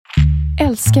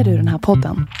Älskar du den här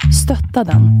podden?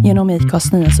 Stötta den genom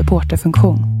IKAs nya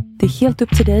supporterfunktion. Det är helt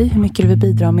upp till dig hur mycket du vill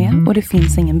bidra med och det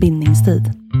finns ingen bindningstid.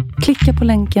 Klicka på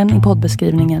länken i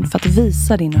poddbeskrivningen för att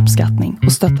visa din uppskattning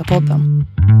och stötta podden.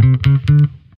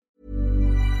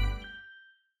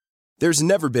 There's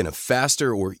never been a faster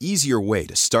or easier way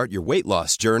to start your weight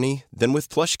loss journey than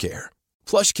with PlushCare.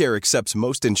 PlushCare accepts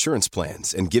most insurance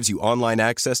plans and gives you online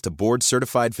access to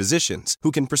board-certified physicians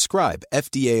who can prescribe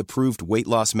FDA-approved weight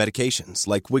loss medications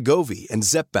like Wegovy and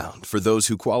Zepbound for those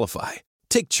who qualify.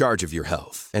 Take charge of your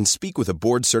health and speak with a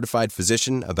board-certified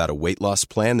physician about a weight loss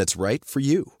plan that's right for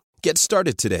you. Get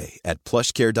started today at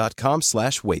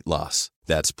plushcare.com/weightloss.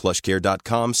 That's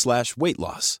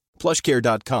plushcare.com/weightloss.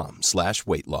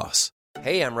 plushcare.com/weightloss.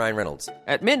 Hey, I'm Ryan Reynolds.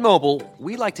 At Mint Mobile,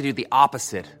 we like to do the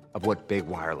opposite of what Big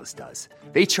Wireless does.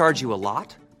 They charge you a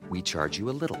lot, we charge you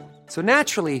a little. So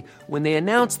naturally, when they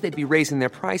announced they'd be raising their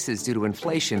prices due to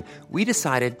inflation, we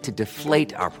decided to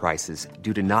deflate our prices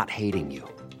due to not hating you.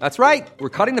 That's right. We're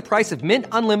cutting the price of Mint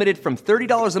Unlimited from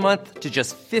 $30 a month to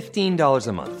just $15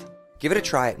 a month. Give it a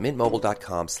try at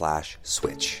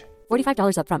mintmobile.com/switch.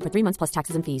 $45 up front for 3 months plus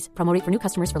taxes and fees. Promo rate for new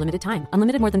customers for limited time.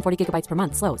 Unlimited more than 40 gigabytes per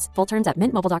month. Slows full terms at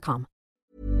mintmobile.com.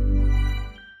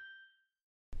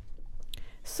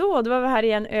 Så, då var vi här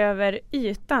igen över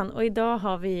Ytan. Och idag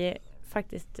har vi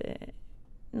faktiskt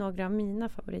några av mina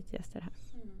favoritgäster här.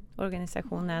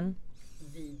 Organisationen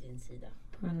VID SIDA.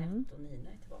 Annette och Nina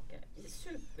är tillbaka. Det är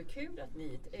superkul att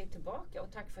ni är tillbaka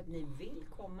och tack för att ni vill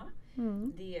komma.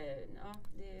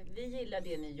 Vi gillar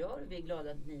det ni gör. Vi är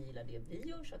glada att ni gillar det vi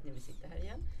gör så att ni vill sitta här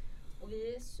igen. Och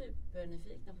vi är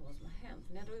supernyfikna på vad som har hänt.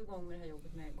 Ni har dragit igång med det här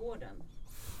jobbet med gården.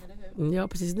 Eller hur? Ja,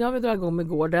 precis. Nu har vi dragit igång med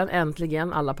gården.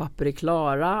 Äntligen. Alla papper är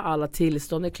klara. Alla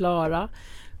tillstånd är klara.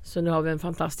 Så nu har vi en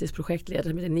fantastisk projektledare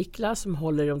som heter Niklas som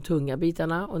håller i de tunga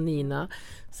bitarna och Nina.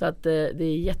 Så att det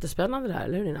är jättespännande det här,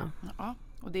 eller hur Nina? Ja,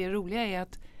 och det roliga är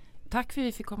att tack för att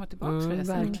vi fick komma tillbaka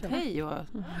förresten. Hej och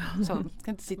så.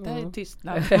 Ska inte sitta här i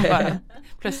tystnad och bara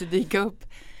plötsligt dyka upp.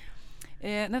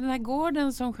 Den här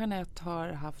gården som Jeanette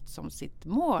har haft som sitt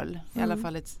mål, i alla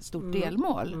fall ett stort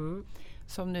delmål,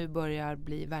 som nu börjar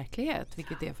bli verklighet,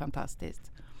 vilket är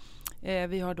fantastiskt.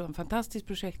 Vi har då en fantastisk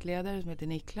projektledare som heter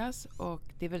Niklas och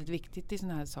det är väldigt viktigt i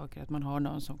såna här saker att man har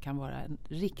någon som kan vara en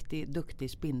riktigt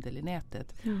duktig spindel i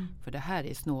nätet. För det här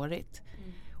är snårigt.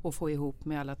 Och få ihop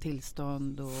med alla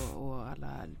tillstånd och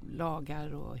alla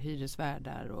lagar och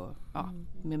hyresvärdar och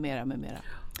med mera.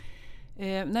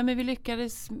 Men vi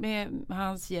lyckades med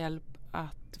hans hjälp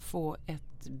att få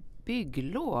ett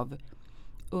bygglov.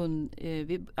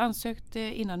 Vi ansökte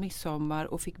innan midsommar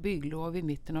och fick bygglov i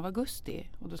mitten av augusti.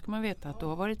 Och då ska man veta att det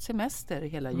har varit semester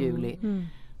hela juli.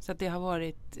 Så att det har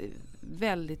varit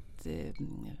väldigt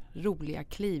roliga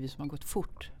kliv som har gått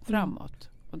fort framåt.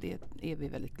 Och det är vi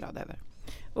väldigt glada över.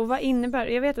 Och vad innebär,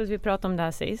 jag vet att vi pratade om det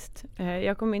här sist.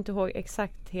 Jag kommer inte ihåg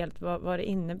exakt helt vad det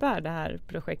innebär det här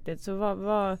projektet. Så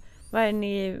vad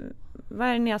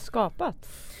är det ni har skapat?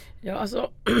 Ja,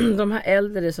 alltså de här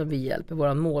äldre som vi hjälper,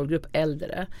 vår målgrupp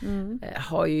äldre,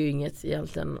 har ju inget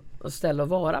egentligen att ställa och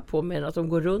vara på, men att de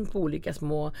går runt på olika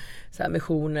små så här,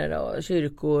 missioner och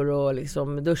kyrkor och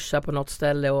liksom duschar på något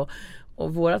ställe och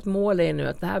vårt mål är nu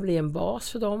att det här blir en bas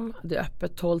för dem. Det är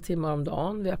öppet 12 timmar om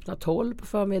dagen. Vi öppnar 12 på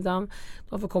förmiddagen.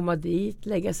 De får komma dit,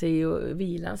 lägga sig och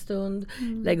vila en stund.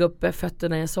 Lägga upp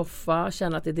fötterna i en soffa.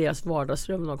 Känna att det är deras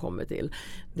vardagsrum de kommer till.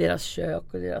 Deras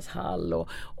kök och deras hall.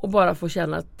 Och bara få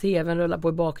känna att tvn rullar på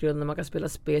i bakgrunden. Man kan spela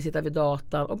spel, sitta vid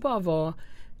datan. Och bara vara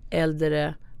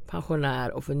äldre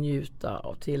pensionär och få njuta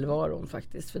av tillvaron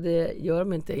faktiskt. För det gör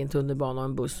de inte i en tunnelbana,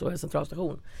 en buss och en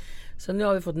centralstation. Så nu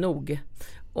har vi fått nog.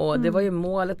 Och det var ju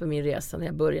målet på min resa när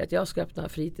jag började. Att jag ska öppna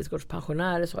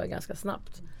fritidsgårdspensionärer, så jag ganska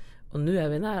snabbt. Och nu är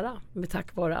vi nära. Med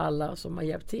tack vare alla som har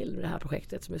hjälpt till med det här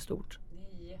projektet som är stort.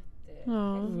 Det är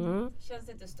Känns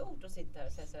det inte stort att sitta här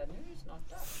och säga så här, nu är vi snart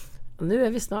där? Nu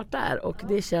är vi snart där och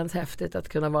det känns häftigt att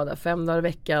kunna vara där 5 dagar i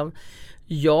veckan.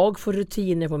 Jag får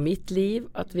rutiner på mitt liv.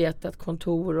 Att veta att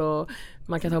kontor och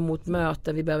man kan ta emot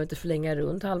möten. Vi behöver inte förlänga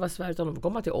runt halva Sverige utan de får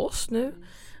komma till oss nu.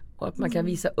 Och att man kan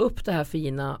visa upp det här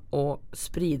fina och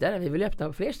sprida det. Vi vill öppna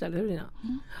på fler ställen, hur Lina?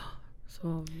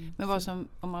 Men vad som,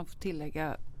 om man får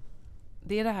tillägga,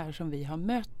 det är det här som vi har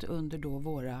mött under då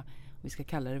våra, vi ska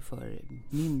kalla det för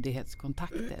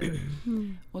myndighetskontakter.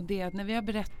 Och det är att när vi har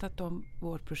berättat om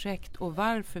vårt projekt och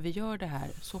varför vi gör det här,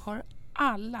 så har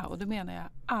alla, och då menar jag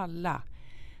alla,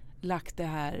 lagt det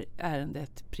här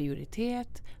ärendet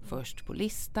prioritet, först på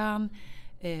listan.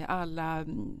 Alla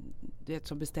det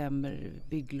som bestämmer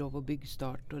bygglov och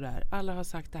byggstart och där. Alla har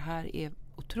sagt att det här är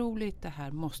otroligt, det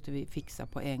här måste vi fixa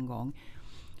på en gång.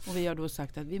 Och vi har då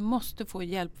sagt att vi måste få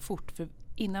hjälp fort, för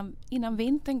innan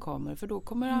vintern kommer, för då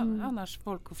kommer annars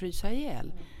folk att frysa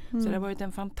ihjäl. Så det har varit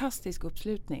en fantastisk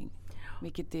uppslutning,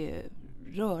 vilket är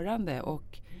rörande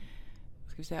och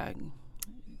ska vi säga,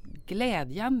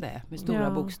 glädjande med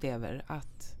stora bokstäver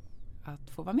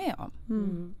att få vara med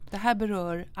om. Det här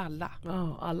berör alla.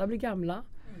 Ja, alla blir gamla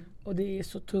och det är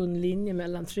så tunn linje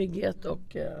mellan trygghet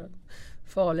och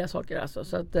farliga saker alltså.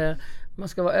 Så att man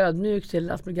ska vara ödmjuk till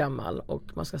att bli gammal och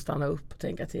man ska stanna upp och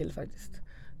tänka till faktiskt.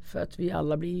 För att vi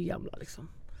alla blir ju gamla liksom.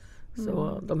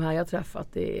 Så de här jag träffat,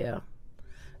 det är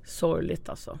sorgligt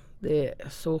alltså. Det är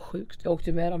så sjukt. Jag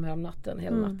åkte med dem här om natten,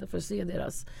 hela natten, för att se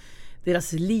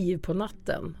deras liv på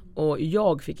natten. Och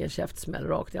jag fick en käftsmäll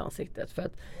rakt i ansiktet. För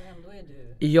att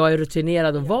jag är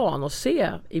rutinerad och van att se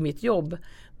i mitt jobb.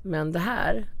 Men det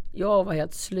här, jag var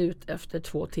helt slut efter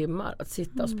 2 timmar. Att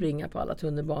sitta och springa på alla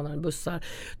tunnelbanor och bussar.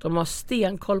 De har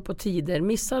stenkoll på tider.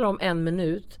 Missar de 1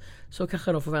 minut så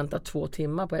kanske de får vänta 2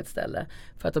 timmar på ett ställe.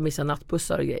 För att de missar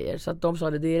nattbussar och grejer. Så att de sa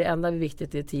det är det enda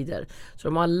viktigt, det är tider. Så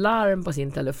de har larm på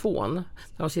sin telefon.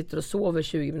 När de sitter och sover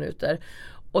 20 minuter.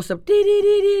 Och så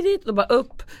då bara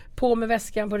upp, på med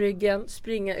väskan på ryggen,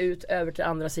 springa ut över till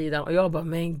andra sidan. Och jag bara,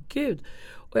 men gud.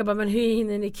 Och jag bara, men hur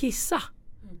hinner ni kissa?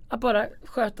 Att bara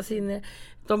sköta sin...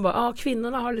 De bara,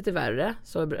 kvinnorna har lite värre.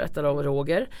 Så berättade om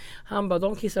Roger. Han bara,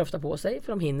 de kissar ofta på sig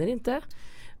för de hinner inte.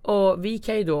 Och vi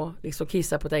kan ju då liksom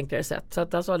kissa på ett enklare sätt. Så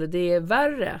att han sa det är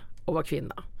värre att vara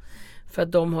kvinna. För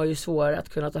att de har ju svårare att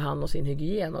kunna ta hand om sin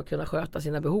hygien och kunna sköta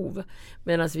sina behov.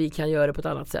 Medan vi kan göra det på ett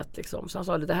annat sätt. Liksom. Så han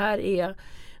sa det här är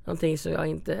någonting som jag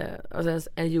inte... Alltså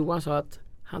en Johan sa att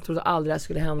han trodde aldrig det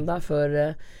skulle hända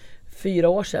för 4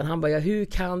 år sedan. Han bara, hur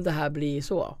kan det här bli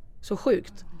så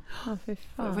sjukt?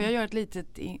 Får jag göra ett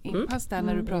litet inpass där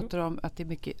när du pratar om att det är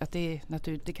mycket, att det är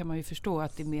naturligt, det kan man ju förstå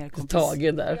att det är mer komplicerat.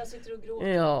 Tagen där. Jag sitter och gråter.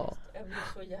 Ja. Jag blir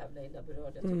så jävla illa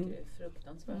berörd. Jag tycker det är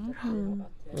fruktansvärt.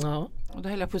 Ja. Och då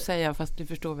höll jag på att säga, fast du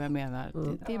förstår vad jag menar.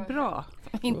 Det är bra.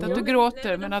 Inte att du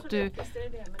gråter, men att du...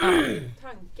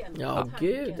 Tanken. Ja,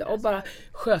 gud. Och bara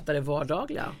sköta det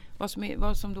vardagliga.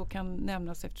 Vad som då kan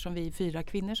nämnas, eftersom vi är 4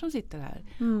 kvinnor som sitter här.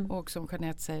 Och som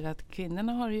Jeanette säger, att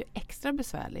kvinnorna har ju extra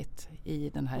besvärligt i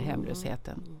den här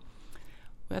hemlösheten.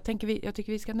 Och jag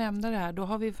tycker vi ska nämna det här. Då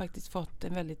har vi faktiskt fått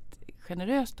en väldigt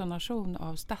generös donation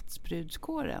av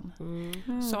Stadsbrudskåren.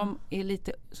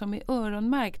 Som är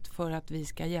öronmärkt för att vi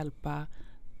ska hjälpa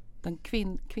den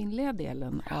kvinnliga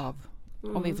delen av,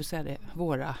 om vi får säga det,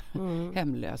 våra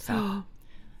hemlösa.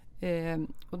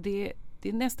 Och det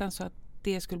är nästan så att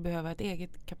det skulle behöva ett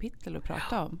eget kapitel att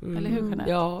prata om. Eller hur, Jeanette?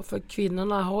 Ja, för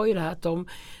kvinnorna har ju det här att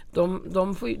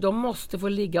de måste få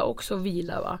ligga också och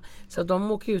vila. Va? Så att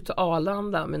de åker ut till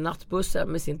Arlanda med nattbussen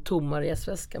med sin tomma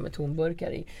resväska med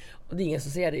tomburkar i. Och det är ingen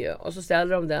som ser det ju. Och så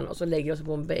ställer de den och så lägger de sig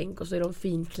på en bänk och så är de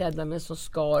finklädda med en sån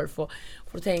scarf. Och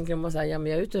då tänker de så här, ja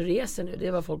men jag är ute och reser nu, det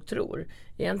är vad folk tror.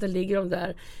 Egentligen ligger de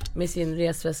där med sin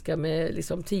resväska med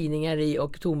liksom tidningar i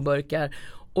och tomburkar.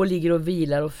 Och ligger och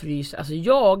vilar och fryser. Alltså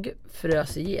jag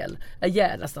frös ihjäl.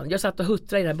 Nästan. Jag satt och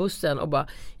huttrade i den här bussen och bara,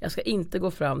 jag ska inte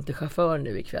gå fram till chauffören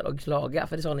nu ikväll och klaga.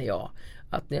 För det sa ni ja.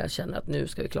 Att när jag känner att nu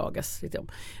ska vi klagas lite om.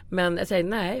 Men jag säger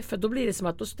nej, för då blir det som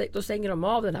att då stänger de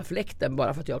av den här fläkten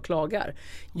bara för att jag klagar.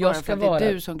 Jag ska vara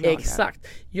du som klagar. Exakt.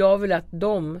 Jag vill att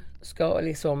de ska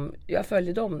liksom, jag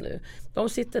följer dem nu. De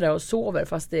sitter där och sover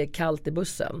fast det är kallt i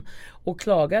bussen. Och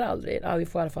klagar aldrig. Ja, vi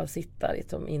får i alla fall sitta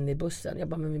liksom inne i bussen. Jag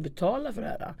bara, men vi betalar för det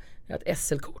här. Jag har ett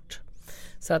SL-kort.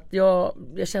 Så att jag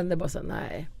kände bara så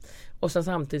nej. Och sen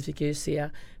samtidigt fick jag ju se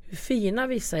hur fina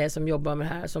vissa är som jobbar med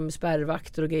det här, som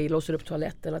spärrvakter och grejer, låser upp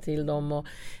toaletterna till dem och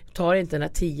tar inte den här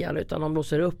 10 utan de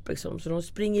låser upp liksom. Så de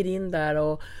springer in där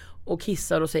och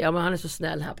kissar och säger, ja men han är så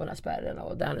snäll här på den här spärren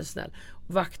och där han är snäll.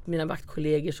 Mina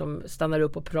vaktkollegor som stannar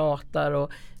upp och pratar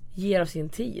och ger av sin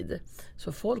tid.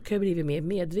 Så folk har blivit mer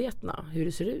medvetna hur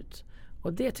det ser ut.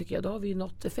 Och det tycker jag, då har vi ju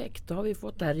nått effekt. Då har vi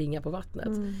fått det här ringa på vattnet.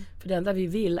 För det enda vi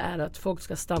vill är att folk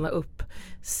ska stanna upp,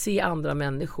 se andra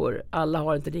människor. Alla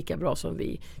har inte lika bra som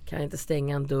vi. Kan inte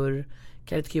stänga en dörr,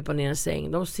 kan inte krypa ner en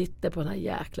säng. De sitter på den här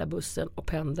jäkla bussen och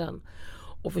pendeln.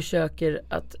 Och försöker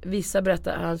att, vissa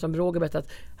berättar, han som Roger berättar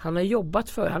att han har jobbat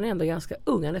för, han är ändå ganska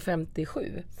ung, han är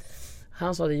 57.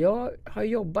 Han sa det, jag har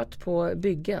jobbat på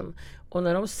byggen. Och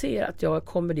när de ser att jag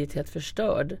kommer dit helt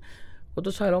förstörd, och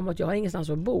då sa jag om att jag har ingenstans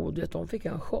att bo. De fick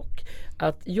en chock.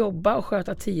 Att jobba och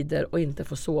sköta tider och inte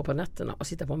få sova på nätterna och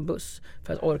sitta på en buss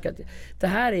för att orka. Det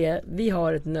här är, vi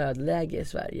har ett nödläge i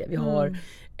Sverige. Vi har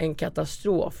en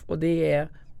katastrof och det är,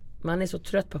 man är så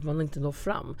trött på att man inte når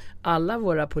fram. Alla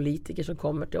våra politiker som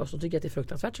kommer till oss, de tycker att det är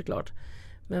fruktansvärt såklart.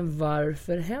 Men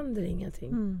varför händer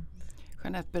ingenting?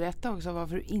 Jeanette, berätta också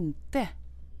varför inte.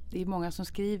 Det är många som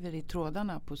skriver i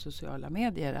trådarna på sociala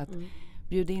medier att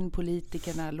bjud in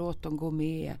politikerna, låt dem gå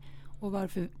med. Och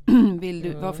varför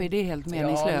varför är det helt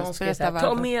meningslöst?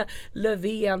 Ta med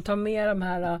Löfven, ta med de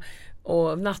här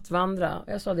och nattvandra.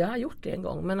 Jag sa det, jag har gjort det en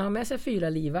gång. Men ha med sig 4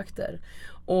 livvakter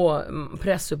och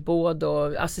pressuppbåd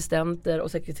och assistenter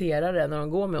och sekreterare när de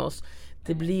går med oss.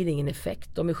 Det blir ingen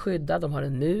effekt. De är skyddade, de har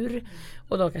en mur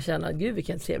och de kan känna, gud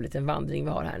vilken trevligt en vandring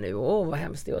vi har här nu. Vad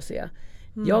hemskt det är att se.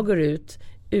 Jag går ut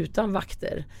utan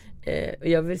vakter.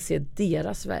 Jag vill se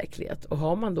deras verklighet. Och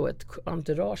har man då ett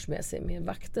entourage med sig med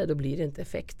vakter, då blir det inte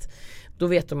effekt. Då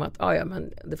vet de att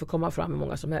men det får komma fram hur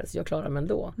många som helst. Jag klarar mig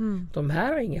ändå. De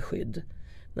här har ingen skydd.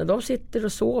 När de sitter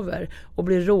och sover och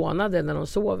blir rånade när de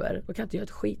sover, då kan inte göra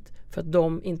ett skit. För att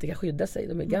de inte kan skydda sig.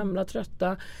 De är gamla,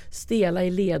 trötta, stela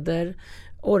i leder,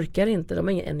 orkar inte. De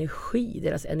har ingen energi.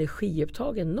 Deras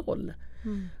energiupptag är 0.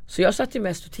 Så jag satt ju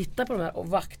mest och tittade på de här och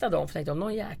vaktade dem. För jag tänkte, om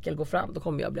någon jäkel går fram, då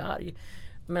kommer jag bli arg.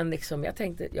 Men liksom,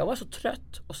 jag var så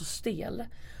trött och så stel.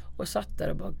 Och satt där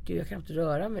och bara, gud jag kan inte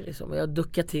röra mig liksom. Och jag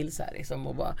duckade till så här liksom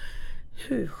och bara,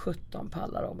 hur 17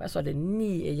 pallar de? Jag sa det,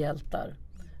 ni är hjältar.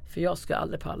 För jag ska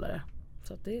aldrig palla det.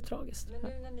 Så att det är tragiskt.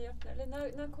 Men nu när ni öppnar,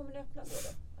 eller när kommer ni öppna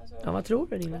då? Alltså, vad tror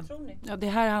du Nina? Vad tror ni? Ja, det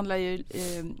här handlar ju,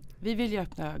 vi vill ju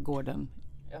öppna gården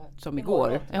som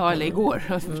igår. Ja, eller igår.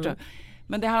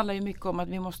 Men det handlar ju mycket om att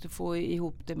vi måste få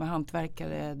ihop det med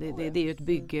hantverkare. Det är ju ett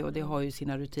bygge och det har ju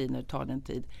sina rutiner, tar den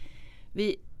tid.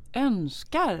 Vi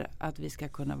önskar att vi ska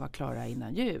kunna vara klara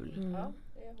innan jul.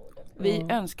 Vi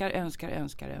önskar.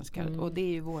 Och det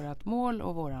är ju vårat mål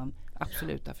och våran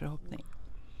absoluta förhoppning.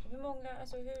 Hur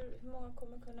många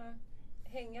kommer kunna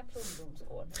hänga på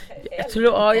ungdomsgård? Så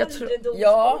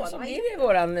blir det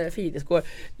våran fritidsgård.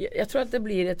 Jag tror att det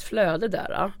blir ett flöde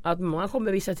där. Att många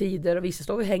kommer vissa tider och vissa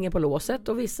står och hänger på låset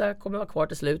och vissa kommer vara kvar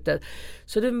till slutet.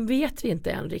 Så det vet vi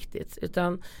inte än riktigt.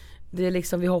 Utan det är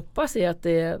liksom, vi hoppas är att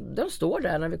de står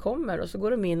där när vi kommer och så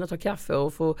går de in och tar kaffe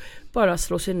och får bara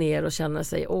slå sig ner och känna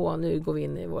sig, nu går vi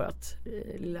in i vårt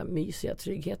lilla mysiga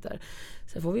trygghet där.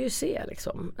 Sen får vi ju se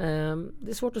liksom.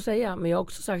 Det är svårt att säga, men jag har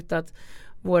också sagt att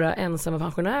våra ensamma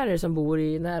pensionärer som bor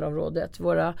i närområdet,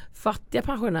 våra fattiga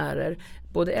pensionärer,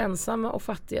 både ensamma och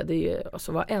fattiga, det är ju,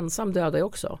 alltså vara ensam döda är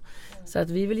också. Så att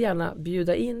vi vill gärna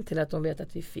bjuda in till att de vet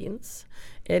att vi finns.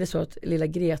 Är det så att lilla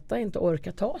Greta inte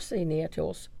orkar ta sig ner till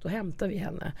oss, då hämtar vi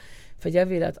henne. För jag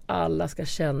vill att alla ska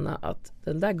känna att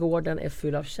den där gården är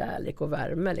full av kärlek och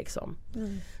värme liksom.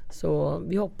 Så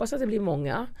vi hoppas att det blir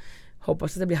många.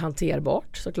 Hoppas att det blir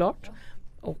hanterbart såklart.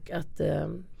 Och att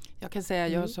jag kan säga,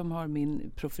 jag som har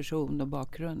min profession och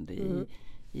bakgrund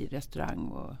i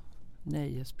restaurang- och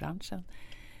nöjesbranschen.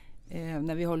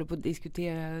 När vi håller på att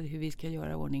diskutera hur vi ska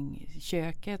göra ordning i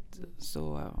köket,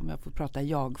 så om jag får prata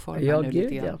jag-form nu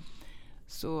lite grann,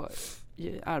 så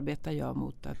arbetar jag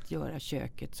mot att göra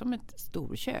köket som ett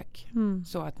storkök.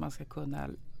 Så att man ska kunna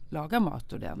laga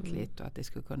mat ordentligt och att det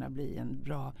ska kunna bli en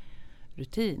bra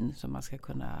rutin som man ska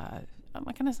kunna,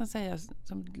 man kan nästan säga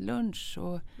som lunch-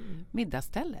 och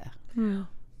middagsställe.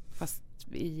 Fast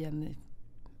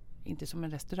inte som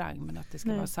en restaurang, men att det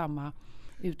ska vara samma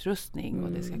utrustning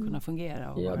och det ska kunna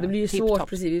fungera. Och det blir ju svårt,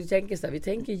 precis. Vi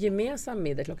tänker gemensam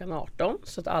middag klockan 18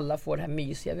 så att alla får det här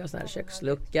mysiga. Vi har sån här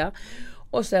kökslucka.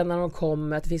 Och sen när de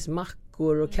kommer att det finns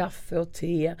mackor och kaffe och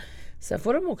te. Sen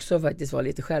får de också faktiskt vara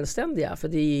lite självständiga, för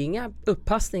det är inga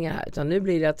uppassningar här, utan nu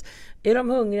blir det att är de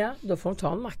hungriga, då får de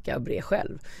ta en macka och bre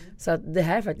själv. Så att det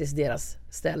här är faktiskt deras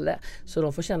ställe, så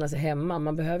de får känna sig hemma.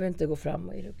 Man behöver inte gå fram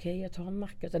och är det okej att ta en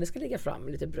macka, utan det ska ligga fram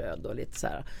lite bröd och lite så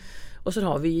här. Och sen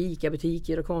har vi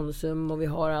ICA-butiker och Konsum och vi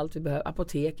har allt vi behöver,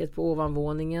 apoteket på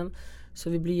ovanvåningen. Så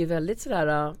vi blir ju väldigt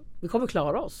sådär, vi kommer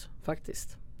klara oss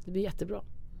faktiskt. Det blir jättebra.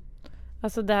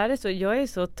 Alltså det här är så, jag är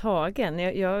så tagen.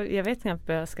 Jag vet knappt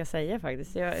vad jag ska säga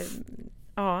faktiskt.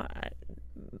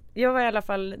 Jag var i alla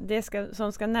fall,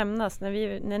 som ska nämnas,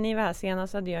 när ni var här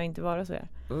senast hade jag inte varit så här.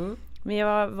 Men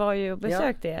jag var ju och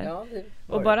besökte er.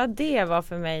 Och bara det var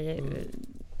för mig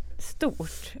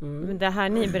stort. Det här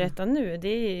ni berättar nu, det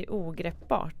är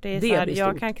ogreppbart. Det är så här,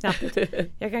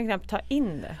 jag kan knappt ta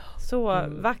in det. Så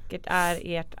vackert är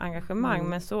ert engagemang,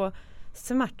 men så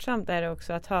smärtsamt är det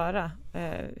också att höra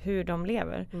hur de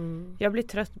lever. Jag blir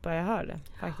trött bara jag hör det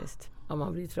faktiskt. Ja,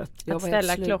 man blir trött. Att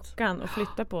ställa klockan och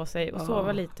flytta på sig och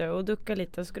sova lite och ducka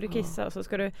lite och så ska du kissa och så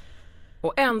ska du...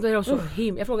 Och ändå är de så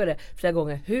jag frågade flera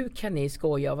gånger, hur kan ni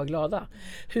skoja och vara glada?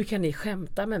 Hur kan ni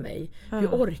skämta med mig? Hur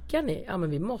orkar ni? Ja, men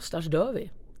vi måste, annars dör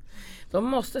vi. De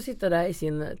måste sitta där i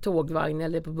sin tågvagn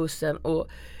eller på bussen och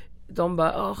de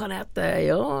bara,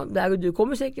 Jeanette, du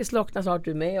kommer säkert slockna snart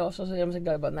du med oss. Och så är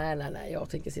de bara, nej, jag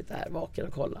tänker sitta här vaken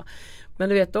och kolla. Men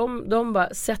du vet, de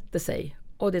bara sätter sig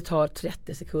och det tar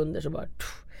 30 sekunder så bara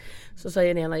Så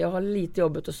säger den ena, jag har lite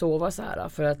jobbigt att sova så här.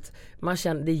 För att man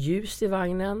känner, det är ljus i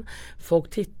vagnen. Folk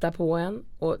tittar på en.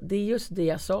 Och det är just det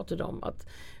jag sa till dem. Att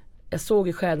jag såg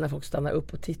ju själv när folk stannar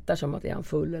upp och tittar som att är han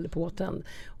full eller påtänd.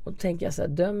 Och då tänker jag så här,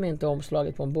 döm inte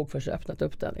omslaget på en bok förrän jag öppnat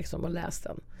upp den liksom, och läst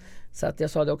den. Så att jag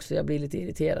sa det också, jag blir lite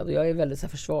irriterad. Och jag är väldigt så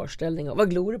här försvarsställning. Och vad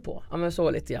glor du på? Ja, men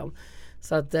så lite grann.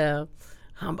 Så att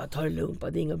han bara, ta det lugnt, det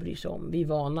är inget att bry sig om. Vi är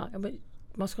vana.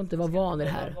 Man ska inte vara van i det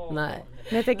här. Nej.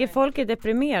 Men jag tänker, folk är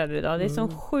deprimerade idag. Det är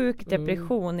sån sjuk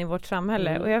depression i vårt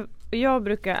samhälle. Och jag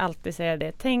brukar alltid säga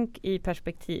det. Tänk i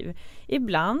perspektiv.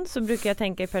 Ibland så brukar jag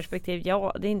tänka i perspektiv.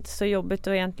 Ja, det är inte så jobbigt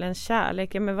och egentligen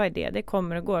kärlek. Ja, men vad är det? Det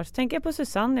kommer och går. Så tänker jag på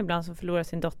Susanne ibland som förlorade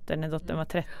sin dotter när dottern var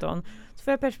 13. Så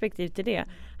får jag perspektiv till det.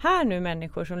 Här nu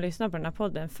människor som lyssnar på den här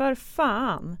podden. För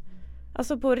fan.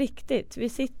 Alltså på riktigt. Vi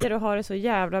sitter och har det så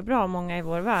jävla bra, många i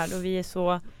vår värld. Och vi är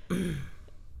så...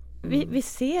 Vi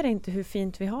ser inte hur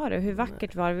fint vi har det, hur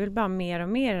vackert vi har det. Vi vill bara mer och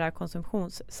mer i det här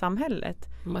konsumtionssamhället.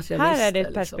 Här är det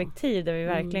ett perspektiv där vi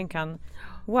verkligen kan,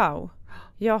 wow,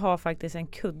 jag har faktiskt en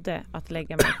kudde att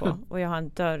lägga mig på och jag har en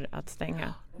dörr att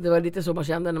stänga. Det var lite så man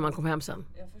kände när man kom hem sen.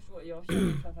 Jag förstår, jag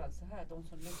känner framförallt så här, de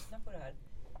som lyssnar på det här,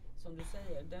 som du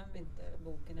säger, döm inte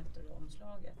boken efter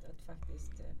omslaget. Att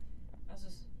faktiskt, alltså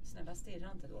snälla stirra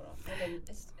inte då. Eller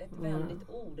ett vänligt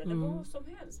ord eller vad som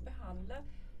helst, behandla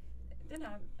den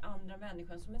här andra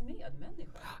människan som en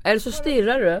medmänniska. Eller så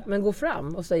stirrar du, men gå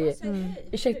fram och säger,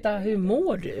 ursäkta, hur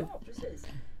mår du? Ja, precis.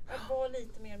 Att vara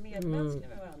lite mer medmänsklig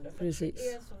med varandra. För precis.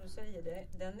 Det är som du säger,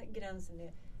 den gränsen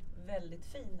är väldigt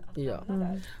fin att hamna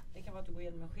där. Det kan vara att du går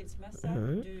igenom en skilsmässa,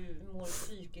 du mår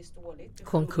psykiskt dåligt.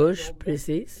 Konkurs,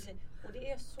 precis. Och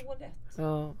det är så lätt.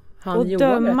 Ja. Och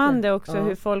dömande också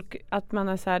hur folk, att man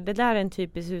är så här, det där är en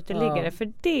typisk uteliggare.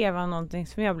 För det var någonting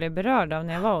som jag blev berörd av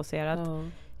när jag var hos er. Att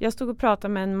jag stod och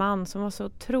pratade med en man som var så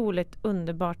otroligt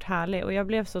underbart härlig. Och jag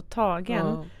blev så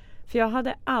tagen. För jag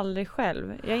hade aldrig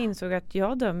själv, jag insåg att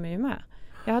jag dömer ju med.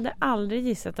 Jag hade aldrig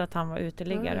gissat att han var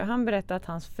uteliggare. Han berättade att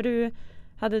hans fru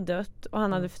hade dött och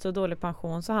han hade så dålig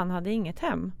pension så han hade inget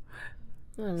hem.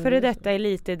 För detta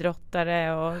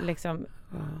elitidrottare och liksom...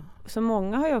 Så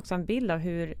många har ju också en bild av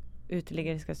hur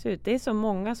uteliggare ska se ut. Det är så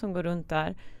många som går runt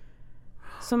där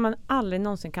som man aldrig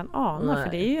någonsin kan ana.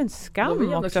 För det är ju en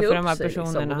skam också för de här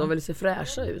personerna. Liksom, de vill se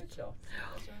fräscha ut.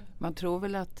 Man tror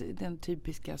väl att den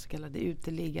typiska så kallade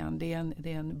uteliggaren, det är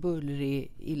en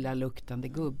bullrig, illaluktande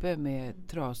gubbe med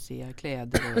trasiga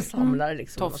kläder och samlar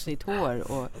liksom tofsigt hår.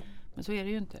 Men så är det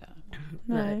ju inte.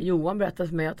 Nej. Johan berättade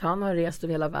för mig att han har rest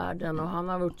över hela världen och han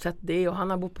har sett det och han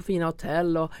har bott på fina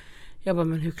hotell. Och jag bara,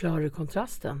 men hur klarar du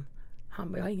kontrasten?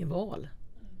 Han bara, jag har ingen val.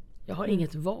 Jag har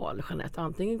inget val, Jeanette.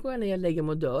 Antingen går jag ner och lägger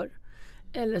mig och dör.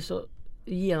 Eller så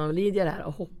genomlider jag det här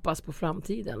och hoppas på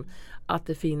framtiden. Att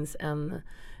det finns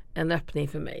en öppning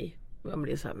för mig. Man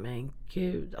blir så här, men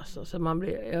gud alltså. Så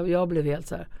jag blev helt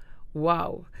så här,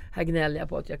 wow. Här gnäller jag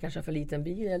på att jag kanske har för liten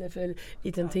bil eller för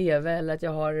liten tv. Eller att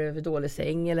jag har för dålig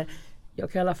säng. Eller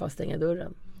jag kan i alla fall stänga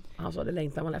dörren. Han sa, det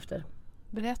längtar man efter.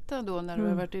 Berätta då när du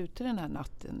har varit ute den här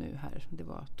natten nu här. Det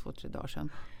var 2-3 dagar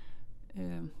sedan.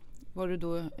 Vad du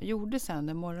då gjorde sen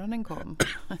när morgonen kom?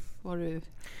 Nej,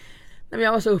 men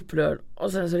jag var så upprörd.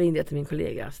 Och sen så ringde jag till min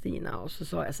kollega Stina. Och så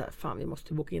sa jag så här, fan vi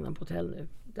måste boka in på hotell nu.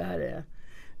 Det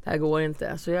här går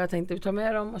inte. Så jag tänkte vi tar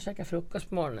med dem och käka frukost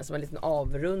på morgonen. Som en liten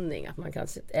avrundning. Att man kan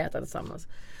äta tillsammans.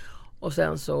 Och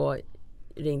sen så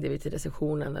ringde vi till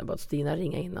receptionen. Jag bad Stina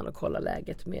ringa innan och kolla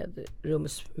läget med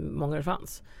rumsmånga det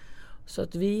fanns. Så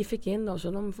att vi fick in dem,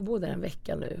 så de får bo där en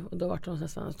vecka nu. Och då var de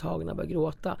nästan tagna och började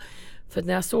gråta. För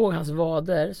när jag såg hans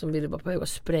vader som ville bara på väg att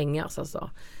sprängas, alltså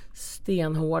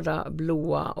stenhårda,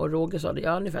 blåa, och Roger sa det,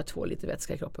 jag har ungefär 2 liter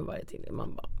vätska i kroppen varje tid.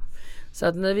 Man bara. Så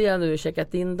att när vi har nu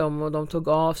checkat in dem och de tog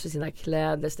av sig sina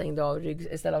kläder,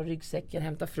 ställde av ryggsäcken,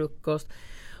 hämtade frukost.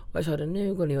 Och jag sa det,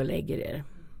 nu går ni och lägger er.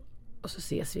 Och så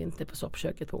ses vi inte på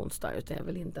soppköket på onsdag, utan jag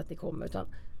vill inte att ni kommer, utan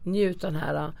njut den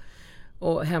här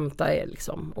och hämta er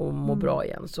liksom och må bra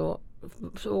igen. Så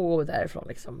gå därifrån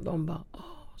liksom. De bara,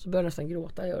 så börjar nästan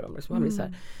gråta, gör de liksom. Man blir så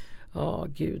här,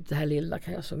 gud, det här lilla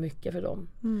kan jag så mycket för dem.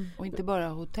 Och inte bara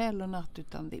hotell och natt,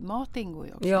 utan mat ingår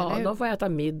ju också. Ja, de får äta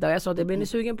middag. Jag sa, det blir ni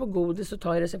sugen på godis så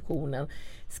ta i receptionen.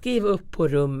 Skriv upp på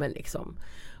rummen liksom.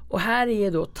 Och här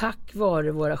är då tack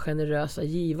vare våra generösa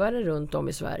givare runt om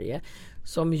i Sverige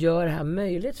som gör det här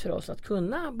möjligt för oss att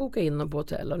kunna boka in dem på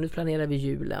hotell. Och nu planerar vi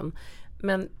julen.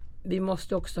 Men vi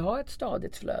måste också ha ett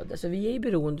stadigt flöde. Så vi är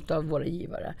beroende av våra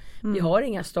givare. Vi har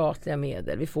inga statliga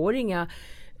medel. Vi får inga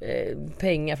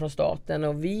pengar från staten.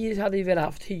 Och vi hade ju velat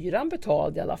haft hyran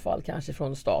betald i alla fall. Kanske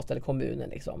från stat eller kommunen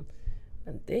liksom.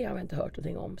 Men det har vi inte hört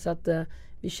någonting om. Så att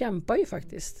vi kämpar ju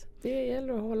faktiskt. Det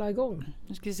gäller att hålla igång.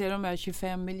 Nu ska vi se de här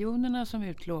 25 miljonerna som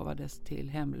utlovades till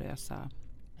hemlösa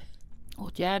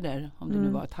åtgärder. Om det nu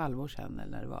var ett halvår sedan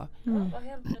eller när det var. Vad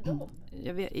hände med dem?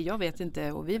 Jag vet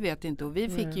inte och vi vet inte. Och vi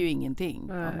fick ju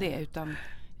ingenting av det. Utan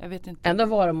jag vet inte. Ändå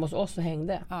var de hos oss och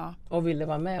hängde. Och ville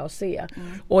vara med och se.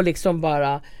 Och liksom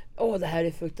bara, det här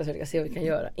är fruktansvärt, jag ska se vad vi kan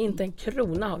göra. Inte en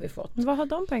krona har vi fått. Vad har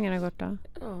de pengarna gått då?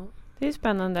 Ja. Det är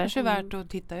spännande. Kanske värt att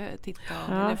titta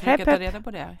eller försöka ta reda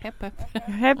på det. Hepp.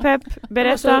 Hepp,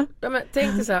 berätta. Alltså, men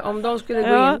tänk dig så här, om de skulle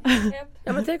gå in.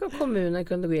 Men tänk om kommunen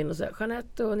kunde gå in och säga,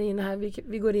 Jeanette och Nina här,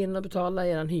 vi går in och betalar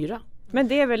er hyra. Men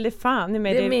det är väl det fan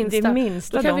med det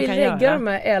minsta då kan de vi kan lägga göra. de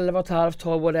här 11,5,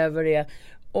 12, whatever det är.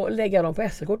 Och lägga dem på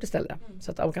SL-kort istället.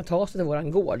 Så att de kan ta sig till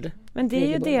våran gård. Men det är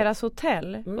ju deras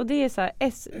hotell. Och det är så här,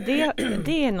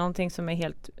 det är någonting som är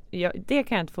helt... det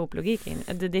kan jag inte få upp logik in.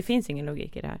 Det finns ingen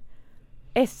logik i det här.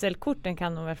 SL-korten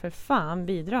kan de väl för fan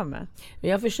bidra med.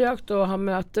 Jag har försökt att ha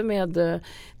möte med... Det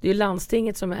är ju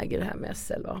landstinget som äger det här med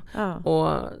SL.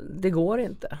 Och det går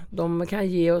inte. De kan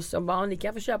ge oss... ni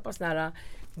kan få köpa såna här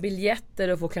biljetter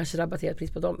och få kanske rabatterat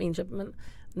pris på de inköp. Men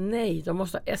nej, de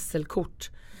måste ha SL-kort.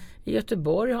 I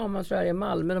Göteborg har man, tror jag, i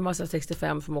Malmö de har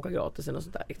 65 för att åka gratis och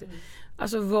sånt där.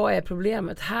 Alltså vad är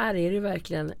problemet? Här är det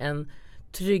verkligen en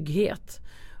trygghet.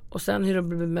 Och sen hur de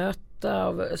blir bemötta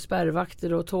av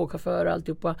spärrvakter och tågchaufförer och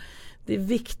alltihopa. Det är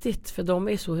viktigt för de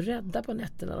är så rädda på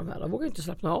nätterna de här. De vågar inte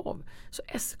slappna av. Så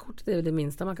S-kortet är det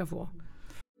minsta man kan få.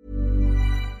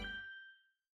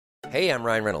 Hey, I'm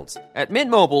Ryan Reynolds. At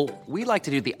Mint Mobile, we like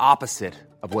to do the opposite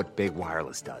of what Big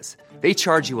Wireless does. They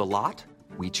charge you a lot.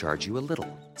 We charge you a little.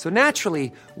 So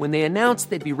naturally, when they announced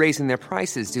they'd be raising their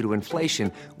prices due to inflation,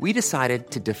 we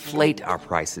decided to deflate our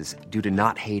prices due to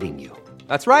not hating you.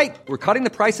 That's right. We're cutting the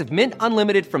price of Mint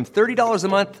Unlimited from $30 a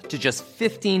month to just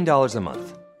 $15 a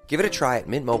month. Give it a try at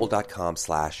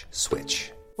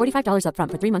mintmobile.com/switch. $45 up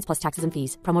front for 3 months plus taxes and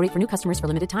fees. Promo rate for new customers for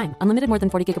limited time. Unlimited more than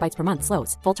 40 gigabytes per month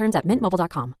slows. Full terms at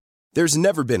mintmobile.com. There's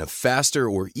never been a faster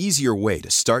or easier way to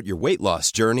start your weight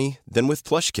loss journey than with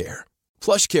PlushCare.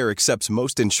 PlushCare accepts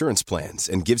most insurance plans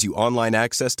and gives you online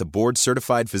access to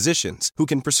board-certified physicians who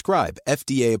can prescribe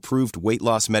FDA-approved weight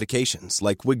loss medications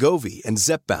like Wegovy and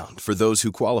Zepbound for those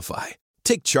who qualify.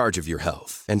 Take charge of your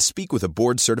health and speak with a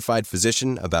board-certified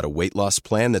physician about a weight loss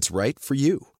plan that's right for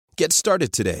you. Get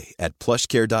started today at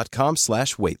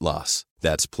plushcare.com/weightloss.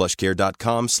 That's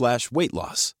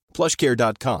plushcare.com/weightloss.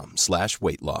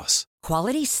 plushcare.com/weightloss.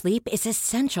 Quality sleep is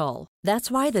essential.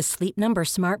 That's why the Sleep Number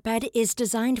Smart Bed is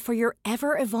designed for your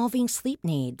ever-evolving sleep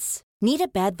needs. Need a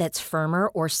bed that's firmer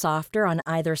or softer on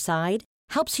either side?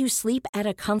 Helps you sleep at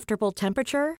a comfortable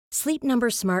temperature? Sleep Number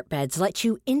Smart Beds let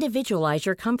you individualize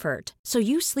your comfort, so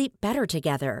you sleep better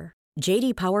together.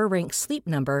 J.D. Power ranks Sleep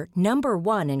Number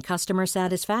 #1 in customer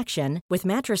satisfaction with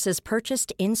mattresses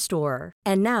purchased in-store.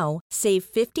 And now, save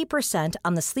 50%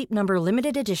 on the Sleep Number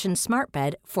Limited Edition Smart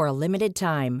Bed for a limited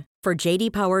time. For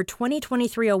J.D. Power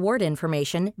 2023 award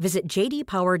information, visit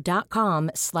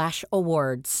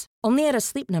jdpower.com/awards. Only at a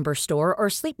Sleep Number store or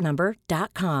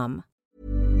sleepnumber.com.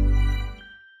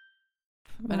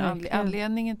 Men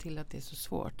anledningen till att det är så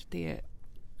svårt, det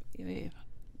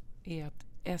är att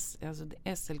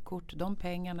SL-kort, de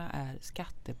pengarna är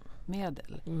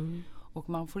skattemedel. Och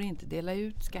man får inte dela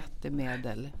ut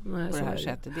skattemedel på det här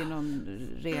sättet. Det är någon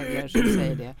regler som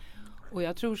säger det. Och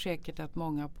jag tror säkert att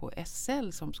många på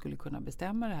SL som skulle kunna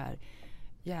bestämma det här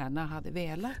gärna hade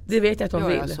velat. Det vet jag att de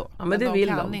vill. Så. Ja, men det vill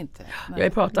kan de. Inte. Jag har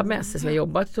pratat med SL som har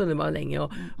jobbat i tunnelbanan länge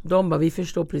och de bara, vi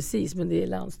förstår precis, men det är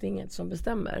landstinget som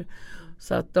bestämmer.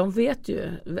 Så att de vet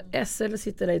ju, SL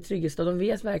sitter där i Tryggestad, de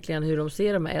vet verkligen hur de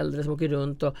ser de här äldre som åker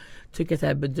runt och tycker att det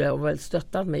här bedrövar och har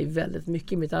stöttat mig väldigt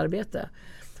mycket i mitt arbete.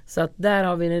 Så att där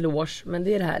har vi en eloge, men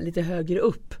det är det här lite högre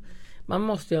upp. Man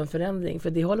måste göra en förändring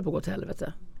för det håller på att gå till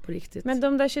helvete på riktigt. Men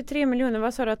de där 23 miljoner,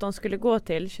 vad sa du att de skulle gå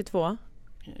till? 22?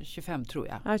 25 tror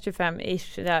jag. Ja,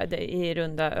 25-ish där, i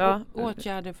runda. Ja.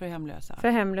 Åtgärder för hemlösa. För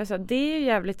hemlösa, det är ju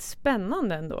jävligt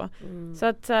spännande ändå. Så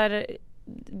att så här,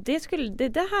 det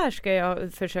här ska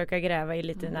jag försöka gräva i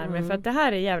lite närmare, för att det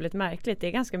här är jävligt märkligt. Det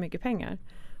är ganska mycket pengar.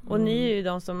 Och ni är ju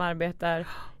de som arbetar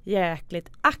jäkligt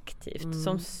aktivt,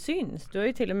 som syns. Du har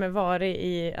ju till och med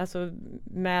varit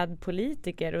med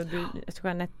politiker och du,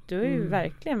 Jeanette, du har ju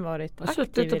verkligen varit aktiv. Jag har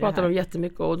suttit och pratat om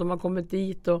jättemycket och de har kommit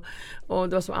dit och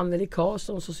det var som Anneli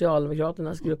Karlsson,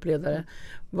 Socialdemokraternas gruppledare,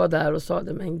 var där och sa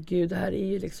det, men gud, det här är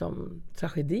ju liksom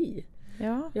tragedi.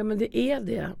 Ja, men det är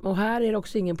det. Och här är det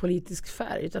också ingen politisk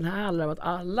färg, utan här handlar det om att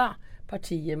alla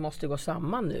partier måste gå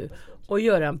samman nu och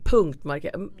göra en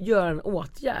punktmarkering, göra en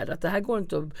åtgärd. Att det här går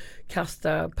inte att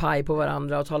kasta paj på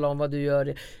varandra och tala om vad du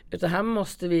gör. Utan här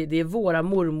måste det är våra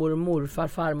mormor, morfar,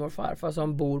 farmor, farfar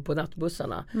som bor på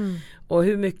nattbussarna. Och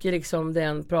hur mycket liksom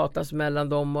den pratas mellan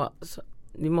dem och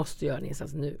vi måste göra en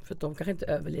insats nu. För de kanske inte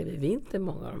överlever i vinter,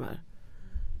 många av de här.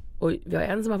 Och vi har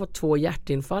en som har fått 2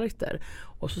 hjärtinfarkter.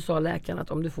 Och så sa läkaren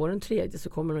att om du får en 3:e så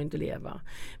kommer du inte leva.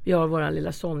 Vi har vår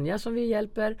lilla Sonja som vi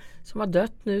hjälper. Som har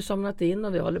dött nu, somnat in.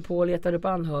 Och vi håller på och letar upp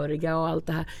anhöriga och allt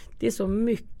det här. Det är så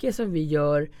mycket som vi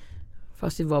gör.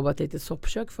 Fast det var bara ett litet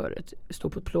soppkök förut. Stå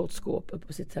på ett plåtskåp uppe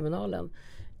på sittterminalen.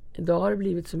 Idag har det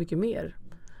blivit så mycket mer.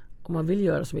 Och man vill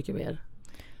göra så mycket mer.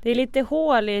 Det är lite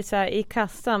hål i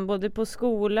kassan, både på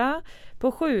skola,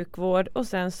 på sjukvård och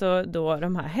sen så då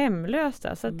de här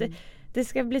hemlösa. Så att det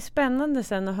ska bli spännande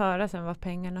sen att höra sen var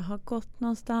pengarna har gått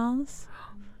någonstans.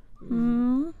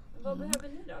 Vad behöver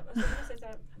ni då? Alltså,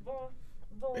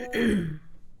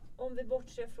 om vi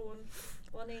bortser från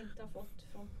vad ni inte har fått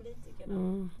från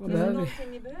politikerna. Är det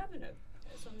någonting ni behöver nu?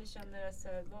 Som ni känner så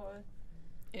här,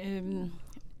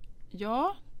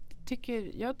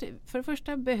 för det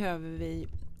första behöver vi,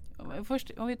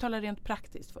 om vi talar rent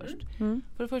praktiskt först.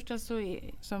 För det första så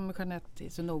är, som Jeanette är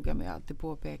så noga med att alltid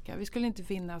påpeka, vi skulle inte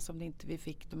finnas om inte vi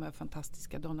fick de här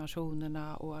fantastiska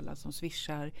donationerna och alla som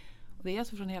swishar. Och det är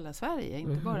alltså från hela Sverige,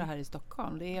 inte bara här i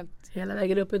Stockholm. Det är hela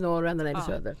vägen upp i norr och ända ner i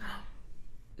söder.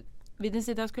 Vid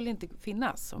SIDA skulle inte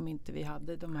finnas om inte vi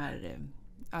hade de här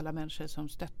alla människor som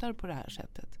stöttar på det här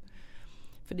sättet.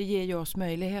 För det ger ju oss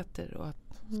möjligheter att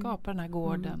skapa den här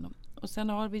gården. Och sen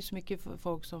har vi så mycket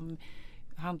folk som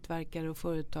hantverkare och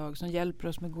företag som hjälper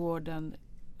oss med gården.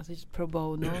 Alltså pro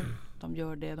bono. De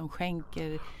gör det. De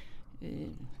skänker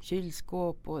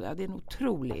kylskåp. Och, det är en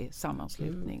otrolig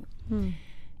sammanslutning.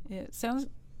 Sen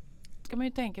ska man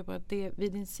ju tänka på att det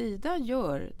vid SIDA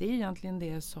gör, det är egentligen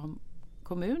det som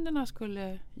kommunerna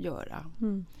skulle göra.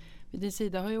 Vid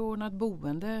SIDA har ju ordnat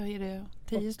boende, är det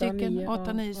 10 stycken,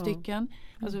 8-9 stycken.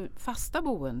 Alltså fasta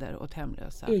boende åt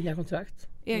hemlösa.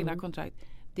 Egna kontrakt.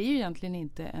 Det är ju egentligen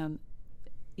inte en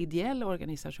ideell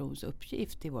organisations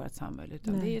uppgift i vårt samhälle.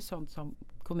 Utan det är sånt som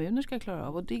kommuner ska klara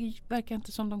av. Och det verkar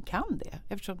inte som de kan det,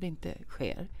 eftersom det inte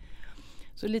sker.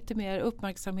 Så lite mer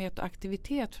uppmärksamhet och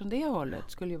aktivitet från det hållet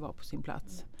skulle ju vara på sin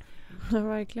plats. Ja,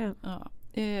 verkligen. Ja.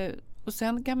 Och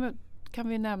sen kan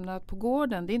vi nämna att på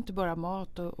gården, det är inte bara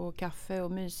mat och kaffe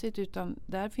och mysigt, utan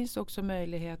där finns också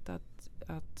möjlighet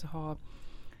att ha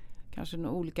kanske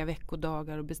några olika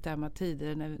veckodagar och bestämma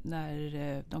tider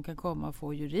när de kan komma och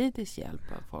få juridisk hjälp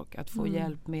av folk. Att få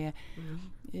hjälp med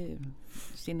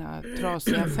sina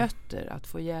trasiga fötter, att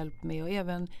få hjälp med och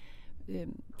även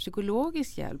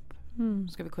psykologisk hjälp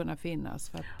ska vi kunna finnas.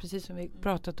 För att, precis som vi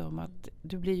pratat om, att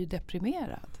du blir ju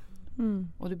deprimerad.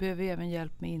 Och du behöver även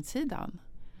hjälp med insidan.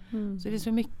 Så det är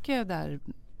så mycket där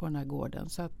på den här gården.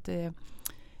 Så att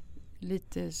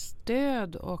lite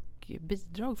stöd och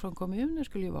bidrag från kommuner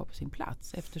skulle ju vara på sin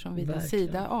plats. Eftersom vi vid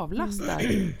SIDA avlastar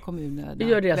kommunerna. Vi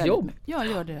gör deras jobb. Ja,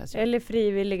 gör deras jobb. Eller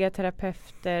frivilliga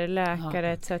terapeuter,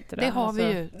 läkare etc. Det har vi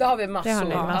ju. Det har vi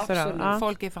massor av. Ja.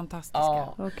 Folk är fantastiska.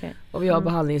 Ja. Okay. Och vi har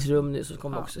behandlingsrum nu så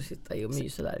kommer vi också sitta i och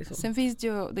mysa där. Liksom. Sen finns det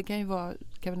ju,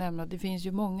 kan vi nämna, det finns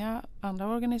ju många andra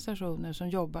organisationer som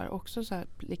jobbar också så här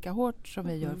lika hårt som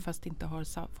vi gör, fast inte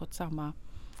har fått samma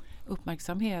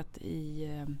uppmärksamhet i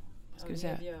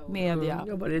media.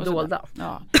 Jobbar i dolda.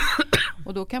 Ja.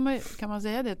 Och då kan man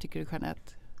säga det, tycker du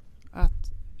Jeanette,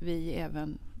 att vi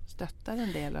även stöttar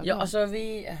en del av dem. Alltså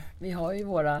vi har ju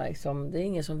våra, liksom, det är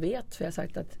ingen som vet, för jag har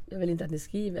sagt att jag vill inte att ni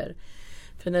skriver.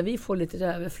 För när vi får lite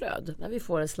överflöd, när vi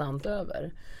får en slant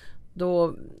över,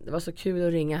 då, det var så kul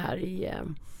att ringa här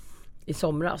i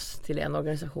somras till en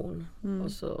organisation.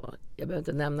 Och så, jag behöver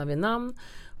inte nämna vid namn.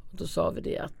 Och då sa vi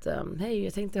det att hej,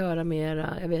 jag tänkte höra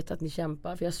mer, jag vet att ni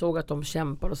kämpar, för jag såg att de